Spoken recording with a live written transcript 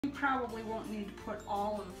probably won't need to put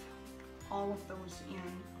all of those in.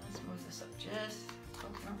 Let's move this up just. Oh,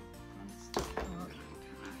 no.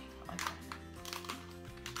 Like that.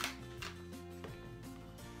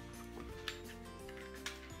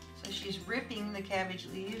 So she's ripping the cabbage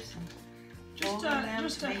leaves and just folding them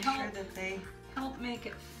to make help, sure that they help make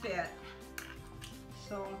it fit.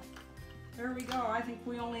 So there we go. I think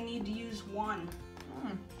we only need to use one.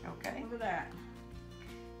 Okay. Look at that.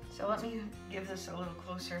 So let me give this a little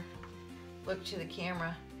closer look to the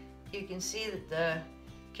camera. You can see that the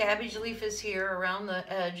cabbage leaf is here around the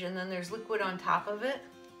edge, and then there's liquid on top of it.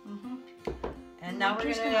 And now we're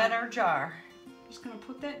going to add our jar. Just going to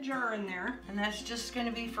put that jar in there. And that's just going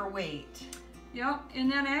to be for weight. Yep, and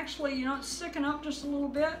then actually, you know, it's sticking up just a little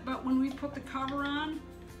bit, but when we put the cover on,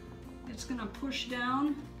 it's going to push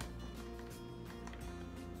down.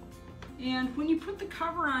 And when you put the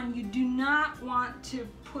cover on, you do not want to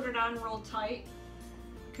put it on real tight,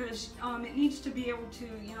 because it needs to be able to,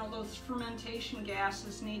 you know, those fermentation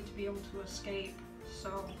gases need to be able to escape.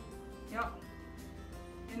 So, yep.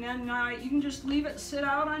 And then you can just leave it sit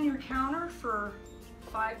out on your counter for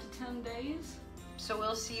 5 to 10 days. So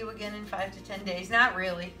we'll see you again in 5 to 10 days. Not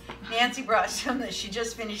really. Nancy brought some that she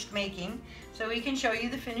just finished making, so we can show you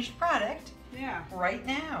the finished product. Yeah. Right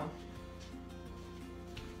now.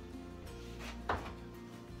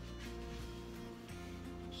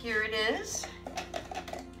 Here it is.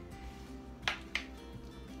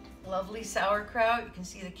 Lovely sauerkraut. You can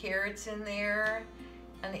see the carrots in there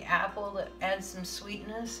and the apple that adds some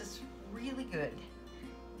sweetness. It's really good,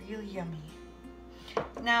 really yummy.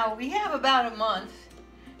 Now we have about a month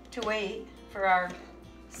to wait for our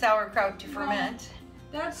sauerkraut to ferment.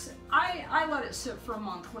 I let it sit for a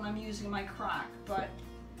month when I'm using my crock, but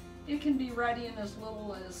it can be ready in as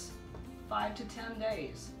little as 5 to 10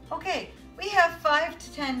 days. Okay, we have 5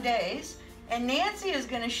 to 10 days, and Nancy is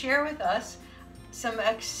going to share with us some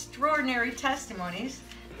extraordinary testimonies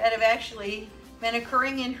that have actually been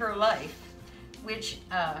occurring in her life, which,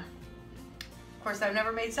 of course, I've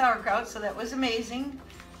never made sauerkraut, so that was amazing.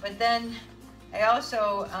 But then I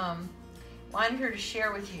also wanted her to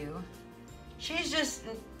share with you.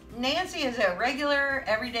 Nancy is a regular,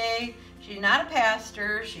 everyday. She's not a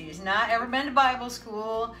pastor. She's not ever been to Bible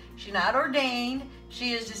school. She's not ordained.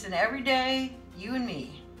 She is just an everyday you and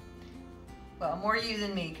me. Well, more you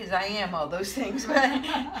than me, because I am all those things.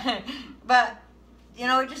 But, you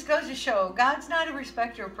know, it just goes to show God's not a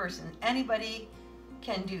respecter of person. Anybody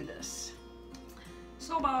can do this.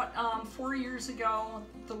 So about 4 years ago,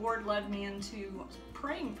 the Lord led me into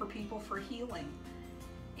praying for people for healing.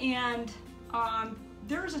 And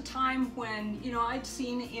there was a time when, you know, I'd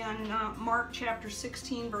seen in Mark chapter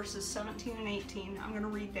 16, verses 17 and 18. I'm going to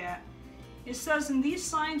read that. It says, "And these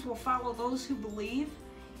signs will follow those who believe.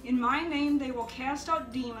 In my name they will cast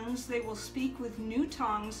out demons. They will speak with new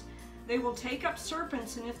tongues. They will take up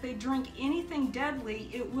serpents, and if they drink anything deadly,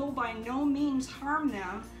 it will by no means harm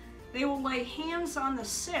them. They will lay hands on the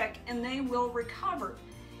sick, and they will recover."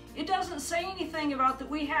 It doesn't say anything about that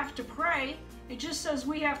we have to pray. It just says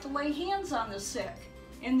we have to lay hands on the sick,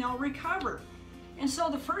 and they'll recover. And so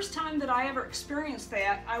the first time that I ever experienced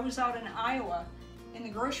that, I was out in Iowa in the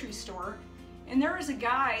grocery store, and there was a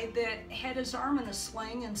guy that had his arm in a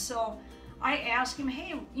sling, and so I asked him,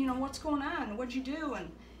 "Hey, you know, what's going on? What'd you do?" And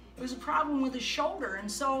it was a problem with his shoulder, and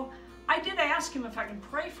so I did ask him if I could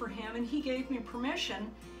pray for him, and he gave me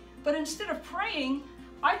permission. But instead of praying,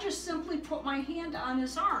 I just simply put my hand on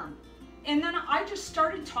his arm. And then I just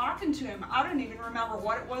started talking to him. I don't even remember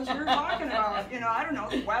what it was we were talking about. You know, I don't know,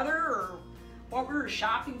 the weather or what we were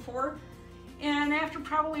shopping for. And after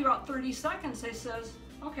probably about 30 seconds, I says,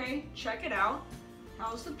 "Okay, check it out.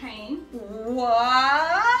 How's the pain?"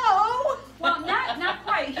 Wow! Well, not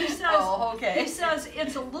quite. He says, "Oh, okay." He says,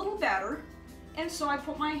 "It's a little better." And so I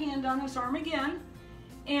put my hand on his arm again.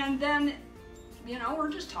 And then, you know,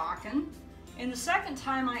 we're just talking. And the second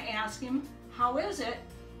time I asked him, "How is it?"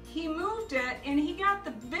 he moved it, and he got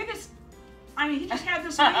the biggest, I mean, he just had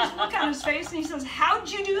this amazing look on his face, and he says, "How'd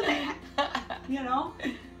you do that?" You know?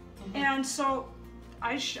 And so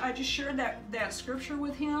I just shared that scripture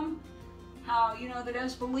with him, how, you know, that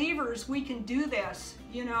as believers we can do this,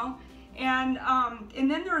 you know? And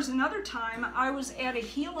then there was another time I was at a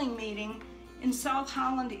healing meeting in South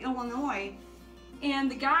Holland, Illinois,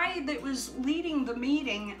 and the guy that was leading the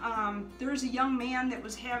meeting, there was a young man that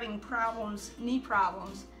was having problems, knee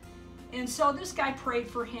problems. And so this guy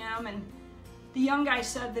prayed for him, and the young guy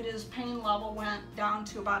said that his pain level went down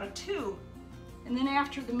to about a 2. And then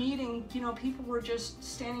after the meeting, you know, people were just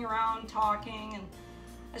standing around talking, and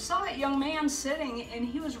I saw that young man sitting, and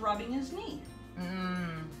he was rubbing his knee.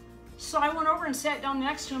 So I went over and sat down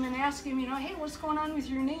next to him and asked him, hey, what's going on with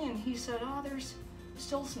your knee? And he said, oh, there's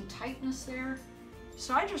still some tightness there.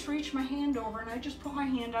 So I just reached my hand over and I just put my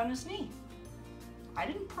hand on his knee. I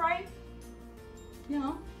didn't pray,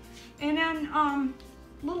 And then a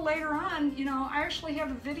little later on, I actually have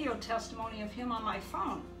a video testimony of him on my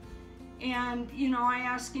phone. And, I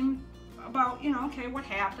asked him about, okay, what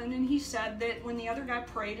happened? And he said that when the other guy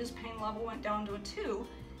prayed, his pain level went down to a 2.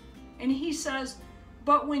 And he says,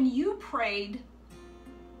 but when you prayed,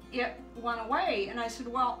 it went away. And I said,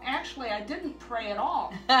 well, actually, I didn't pray at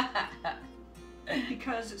all.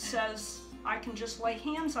 Because it says I can just lay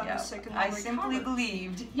hands on the sick and they'll recover. I simply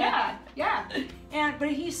believed. Yeah. But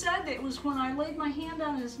he said that it was when I laid my hand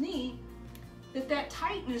on his knee that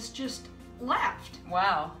tightness just left.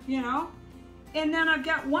 Wow. And then I've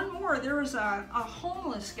got one more. There was a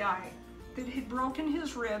homeless guy that had broken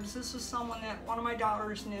his ribs. This is someone that one of my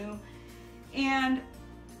daughters knew. And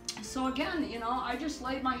so again, I just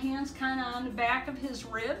laid my hands kind of on the back of his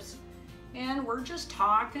ribs and we're just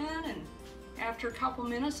talking, and after a couple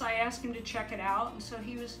minutes I asked him to check it out, and so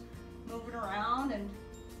he was moving around and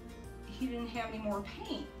he didn't have any more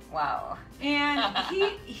pain. Wow. And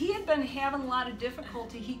he had been having a lot of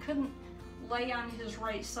difficulty. He couldn't lay on his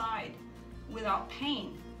right side without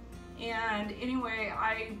pain. And anyway,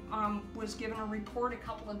 I was given a report a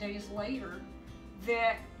couple of days later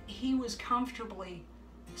that he was comfortably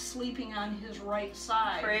sleeping on his right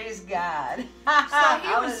side. Praise God.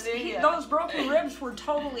 So those broken ribs were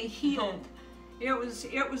totally healed. It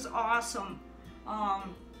was awesome.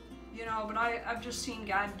 But I've just seen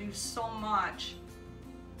God do so much.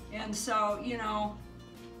 And so,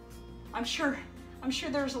 I'm sure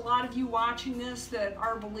there's a lot of you watching this that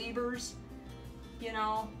are believers.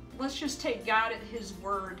 Let's just take God at his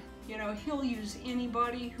word. He'll use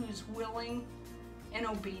anybody who's willing and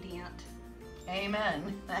obedient.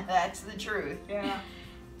 Amen. That's the truth. Yeah.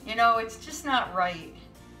 It's just not right,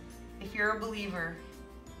 if you're a believer,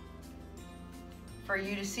 for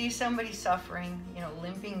you to see somebody suffering,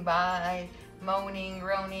 limping by, moaning,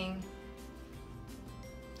 groaning,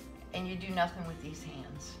 and you do nothing with these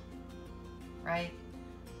hands, right?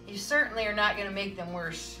 You certainly are not going to make them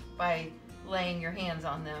worse by laying your hands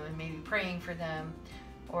on them and maybe praying for them,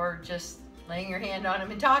 or just laying your hand on them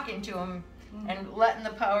and talking to them and letting the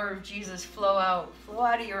power of Jesus flow out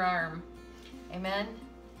of your arm. Amen?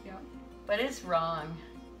 Yeah. But it's wrong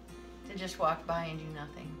to just walk by and do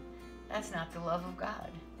nothing. That's not the love of God.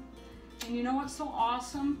 And you know what's so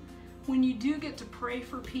awesome? When you do get to pray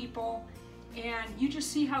for people and you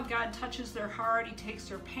just see how God touches their heart, he takes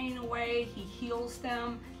their pain away, he heals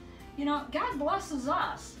them. God blesses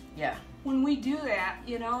us. Yeah. When we do that,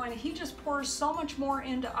 and he just pours so much more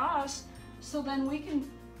into us, so then we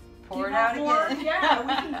can pour it out more, again.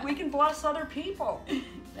 Yeah, we can bless other people.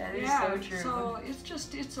 That is so true. So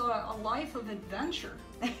it's a life of adventure.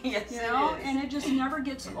 Yes, it is. And it just never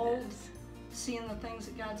gets old seeing the things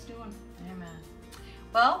that God's doing. Amen.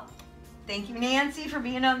 Well, thank you, Nancy, for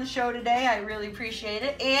being on the show today. I really appreciate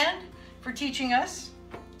it, and for teaching us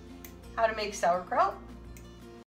how to make sauerkraut.